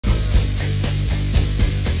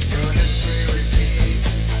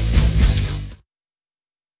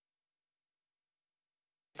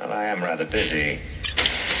I'm rather busy.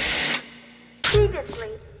 Previously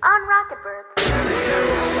on Rocketbirds.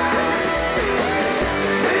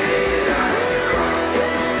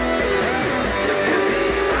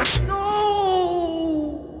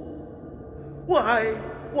 No!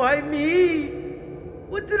 Why me?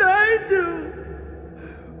 What did I do?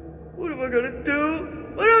 What am I gonna do?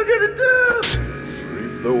 What am I gonna do?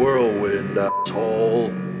 Reap the whirlwind, asshole.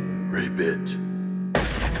 Reap it.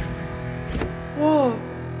 Whoa!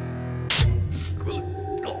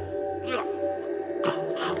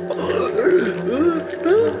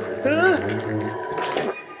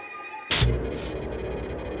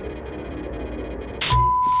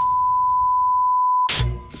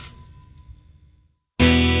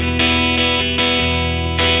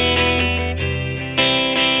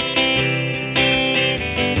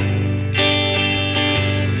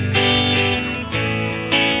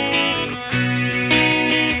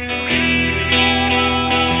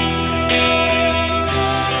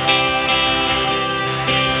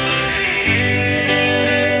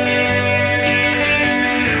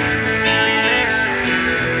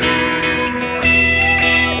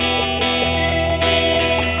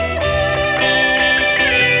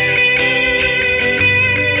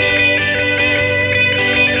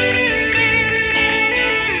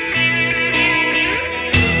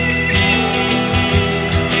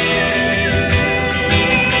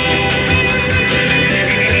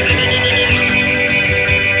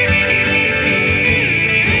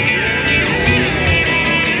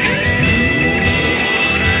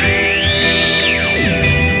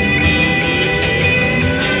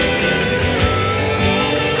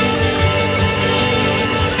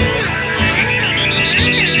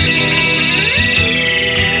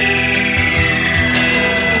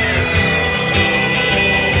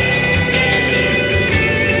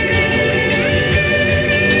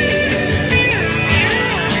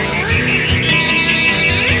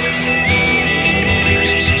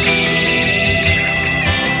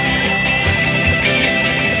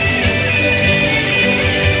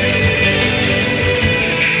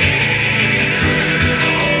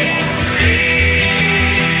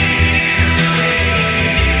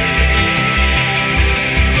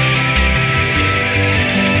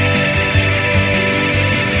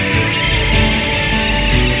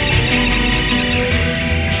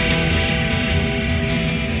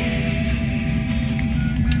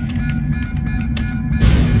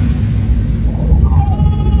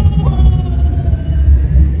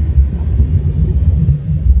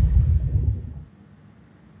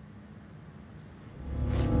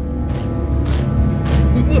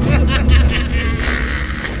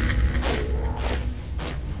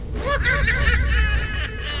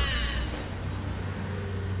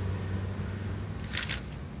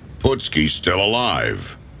 Putski's still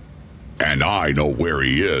alive. And I know where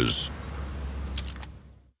he is.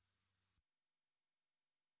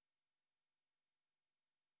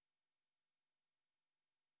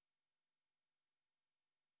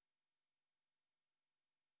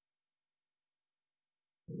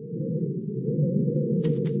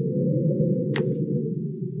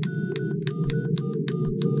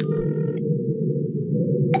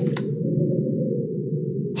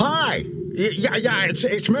 Hi! Yeah,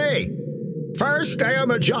 it's me. First day on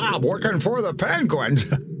the job working for the Penguins.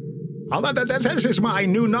 This is my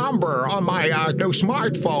new number on my new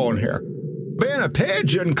smartphone here. Being a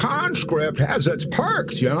pigeon conscript has its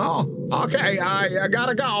perks, you know. Okay, I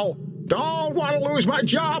gotta go. Don't want to lose my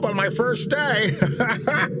job on my first day.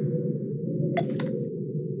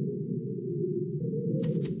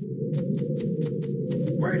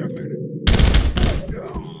 Wait a minute.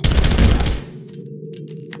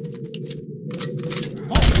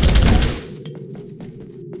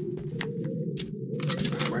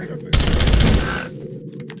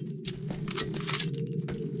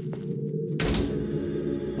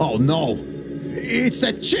 Oh no, it's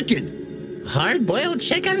that chicken. Hard-boiled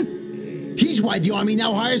chicken? He's why the army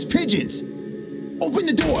now hires pigeons. Open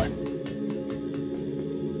the door.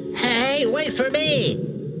 Hey, wait for me.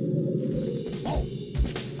 Oh.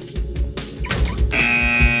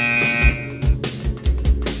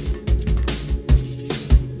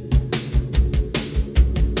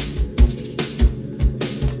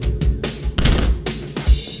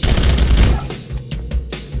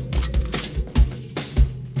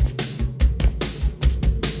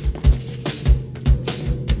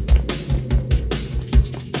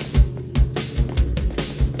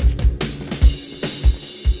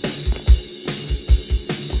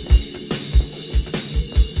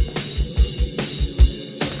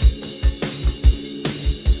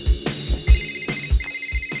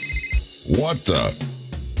 What the?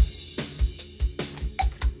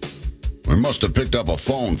 I must have picked up a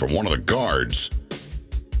phone from one of the guards.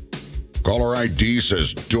 Caller ID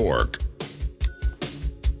says Dork.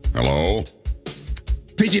 Hello?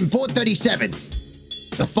 Pigeon 437.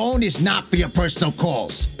 The phone is not for your personal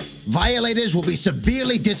calls. Violators will be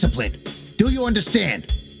severely disciplined. Do you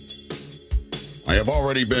understand? I have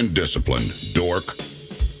already been disciplined, Dork.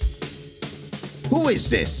 Who is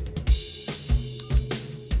this?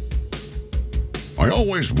 I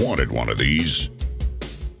always wanted one of these.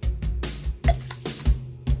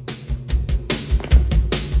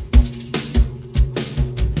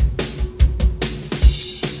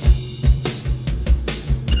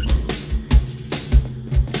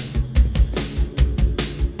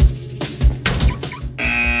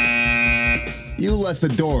 You left the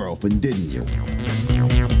door open, didn't you?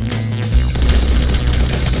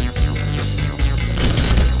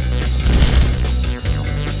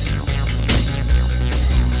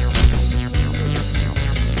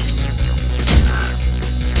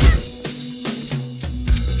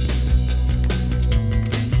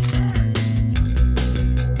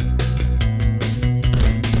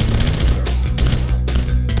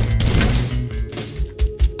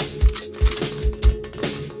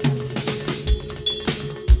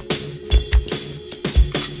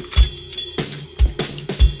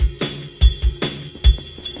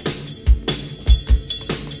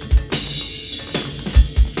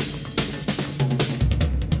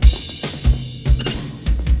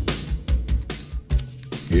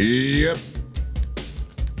 Yep.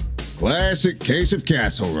 Classic case of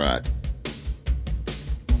castle rot.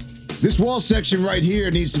 This wall section right here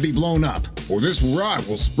needs to be blown up. Or this rot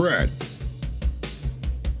will spread.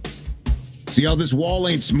 See how this wall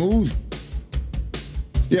ain't smooth?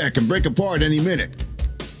 Yeah, it can break apart any minute.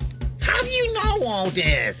 How do you know all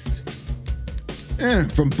this?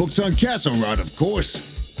 From books on castle rot, of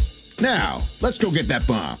course. Now, let's go get that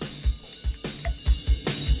bomb.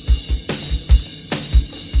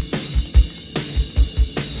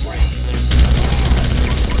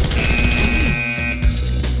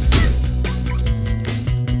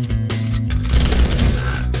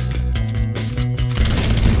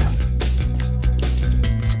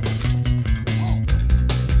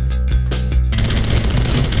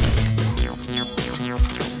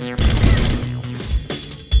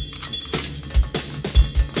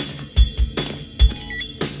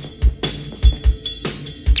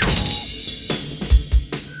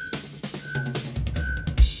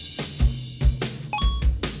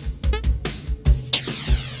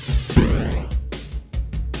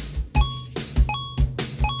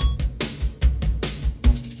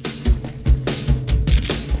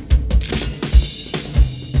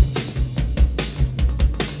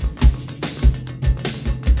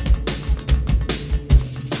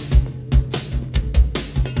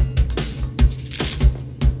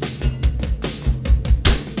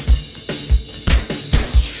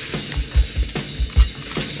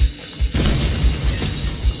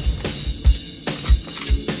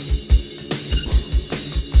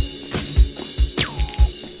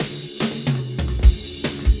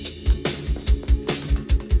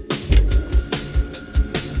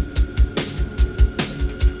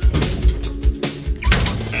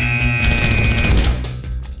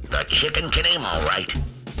 Chicken can aim all right,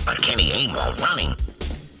 but can he aim while running?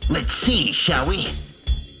 Let's see, shall we?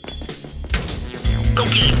 Go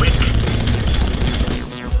get it, Rick.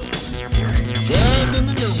 Send in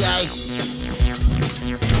the new guy.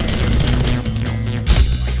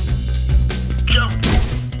 Jump!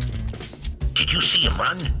 Did you see him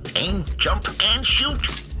run, aim, jump, and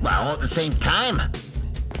shoot? Well, all at the same time?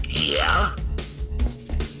 Yeah?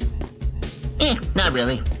 Not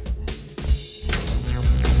really.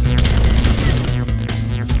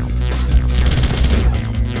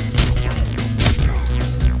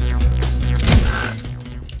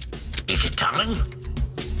 Is it tunneling?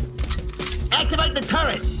 Activate the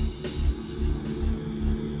turret!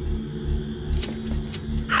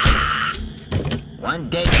 One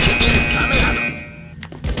dead chicken coming up.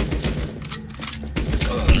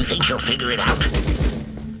 You think he'll figure it out?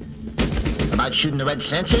 About shooting the red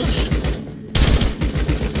sensors?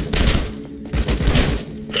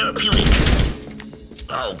 Therapeutic.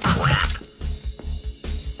 Oh, crap.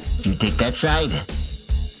 You take that side?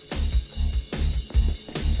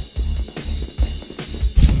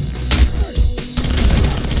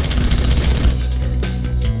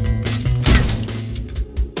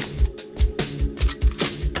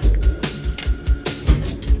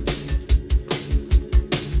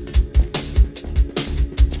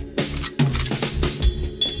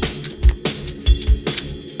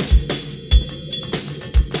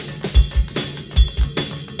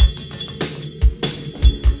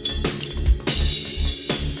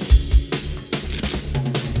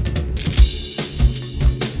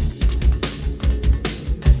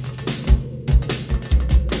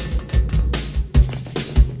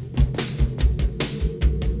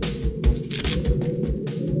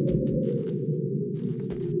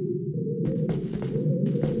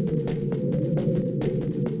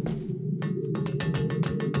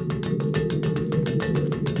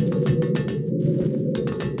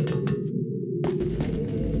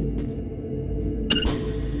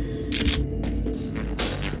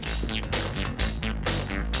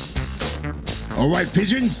 All right,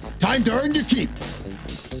 pigeons, time to earn your keep.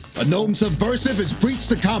 A gnome subversive has breached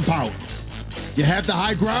the compound. You have the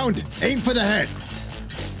high ground, aim for the head.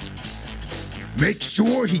 Make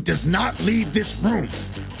sure he does not leave this room.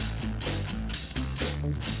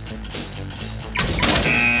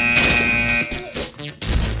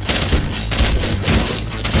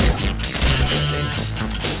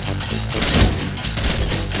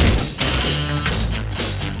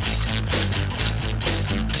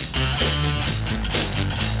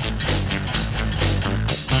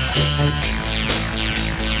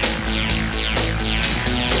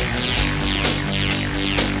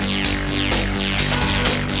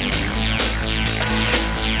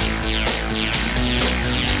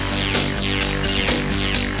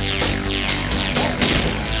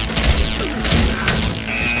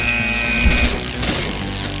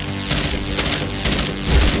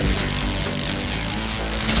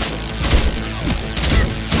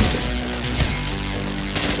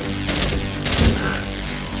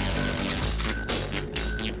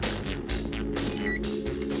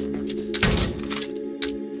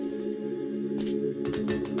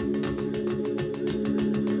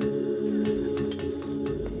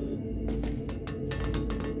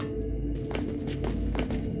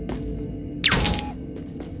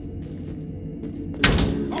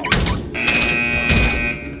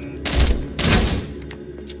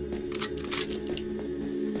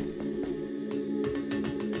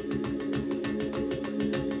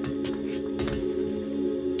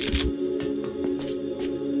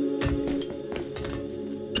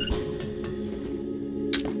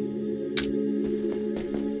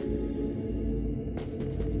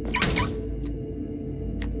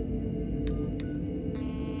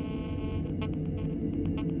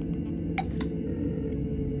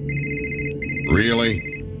 Really?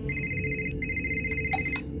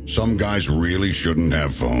 Some guys really shouldn't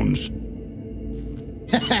have phones.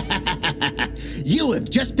 You have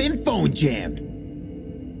just been phone jammed.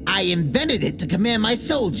 I invented it to command my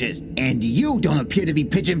soldiers, and you don't appear to be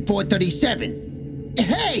Pigeon 437.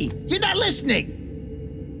 Hey, you're not listening!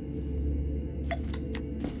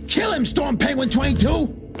 Kill him, Storm Penguin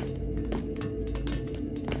 22!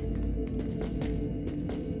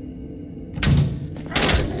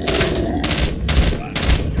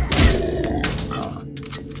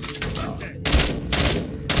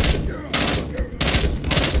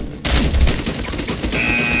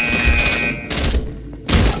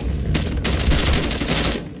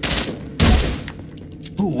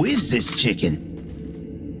 Who is this chicken?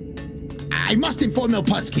 I must inform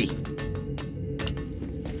Milputsky.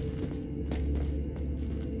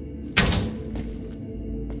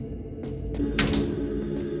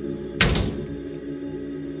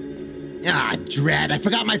 Ah, drat, I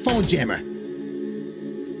forgot my phone jammer.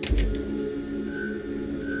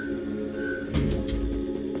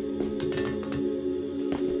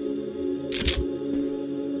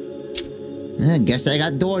 I guess I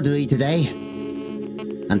got door duty today.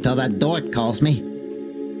 Until that dork calls me.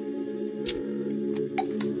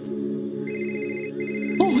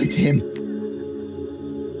 Oh, it's him.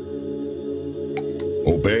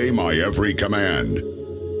 Obey my every command.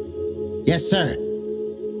 Yes, sir.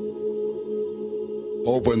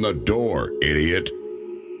 Open the door, idiot.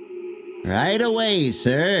 Right away,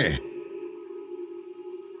 sir.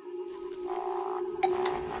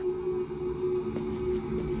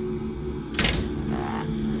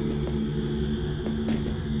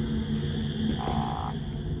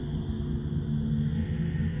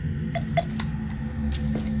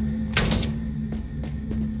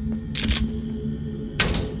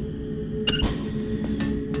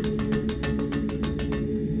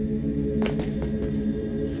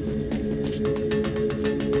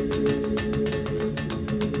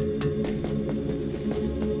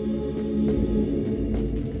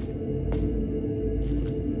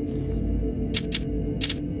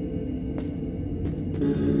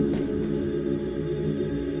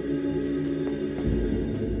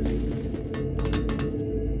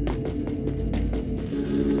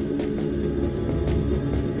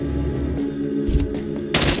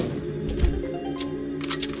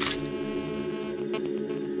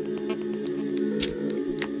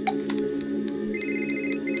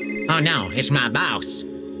 Oh no, it's my boss.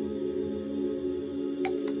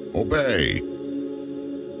 Obey.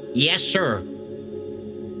 Yes, sir.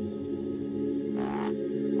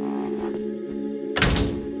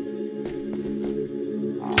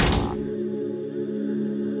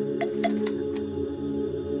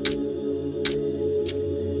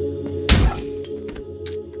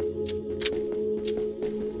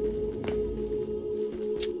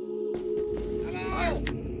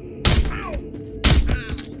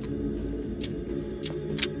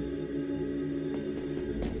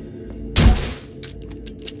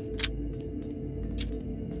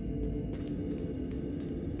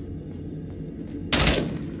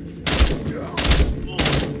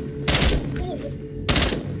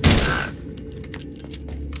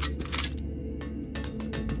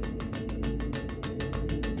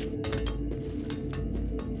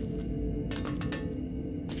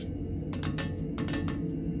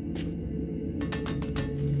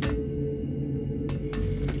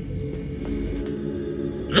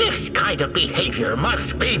 kind of behavior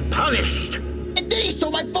must be punished. And then he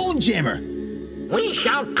stole my phone jammer. We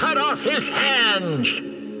shall cut off his hands.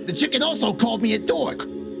 The chicken also called me a dork.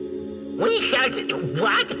 We shall...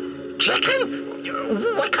 What?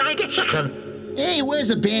 Chicken? What kind of chicken? Hey, he wears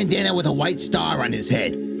a bandana with a white star on his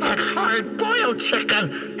head. That's Hardboiled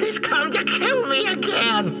Chicken. He's come to kill me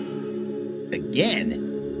again.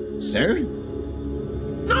 Again? Sir?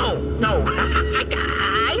 No.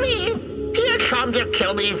 I mean, he has come to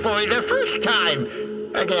kill me for the first time.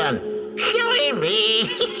 Again. Silly me.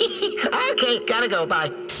 Okay, gotta go, bye.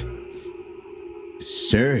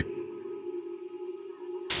 Sir?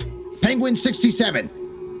 Penguin 67.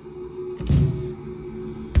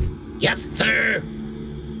 Yes, sir.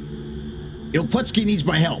 Ilputski needs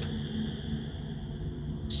my help.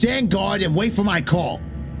 Stand guard and wait for my call.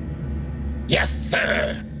 Yes,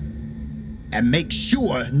 sir. And make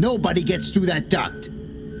sure nobody gets through that duct.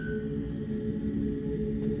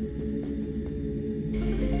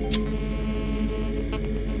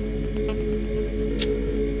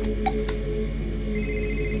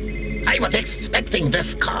 I was expecting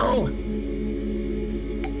this call.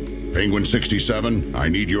 Penguin 67, I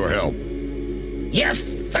need your help. Yes,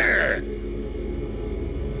 sir.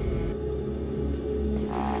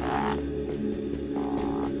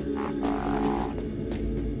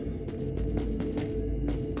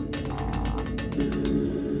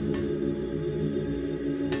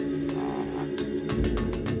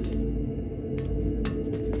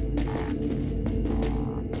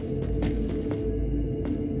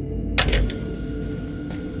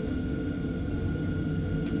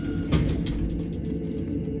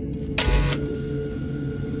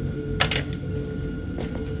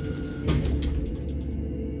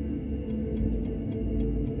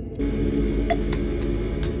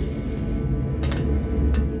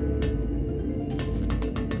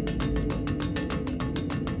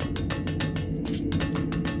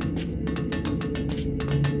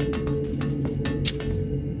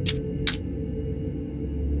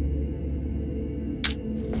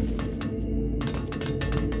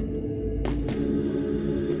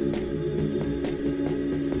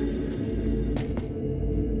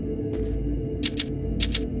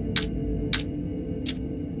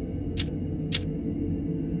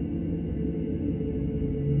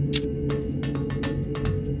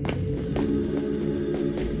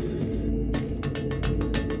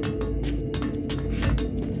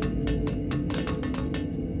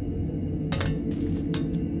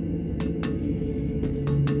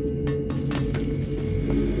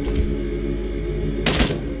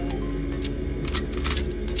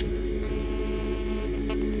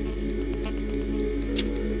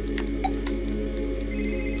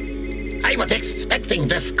 I was expecting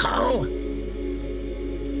this call.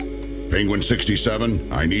 Penguin 67,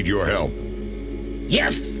 I need your help.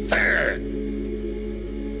 Yes, sir.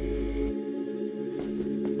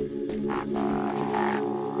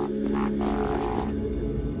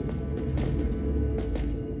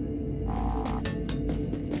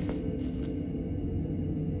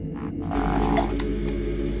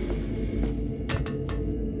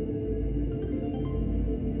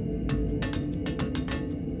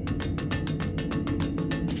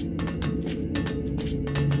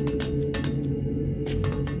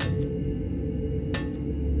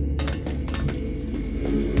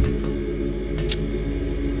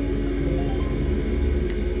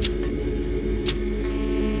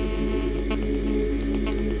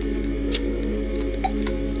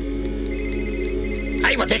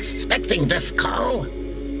 I was expecting this call.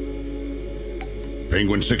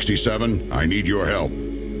 Penguin 67, I need your help.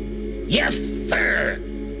 Yes, sir.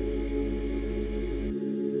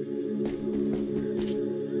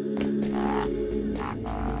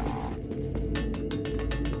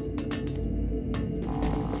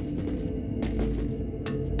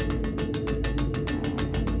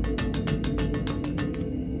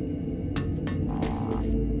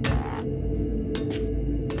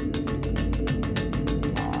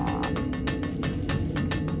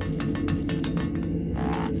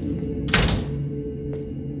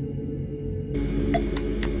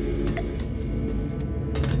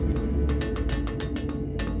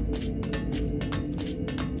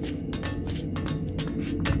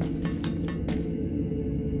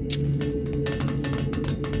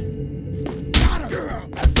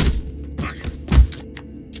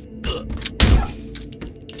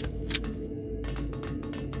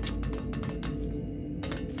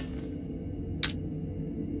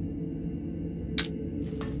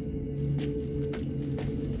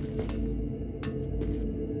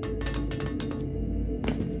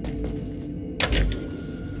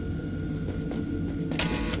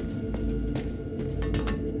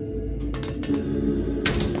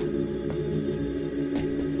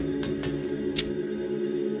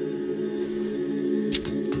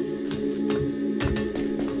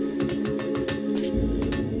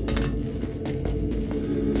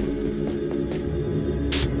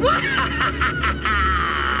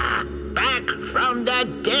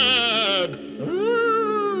 the dead.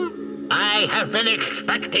 Woo! I have been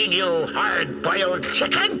expecting you, hard-boiled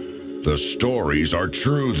chicken. The stories are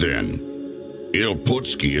true then.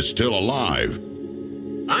 Ilputski is still alive.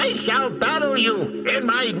 I shall battle you in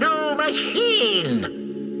my new machine.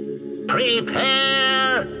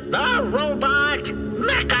 Prepare the robot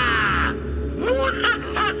mecha!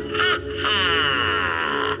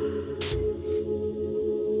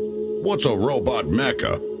 What's a robot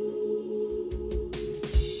mecha?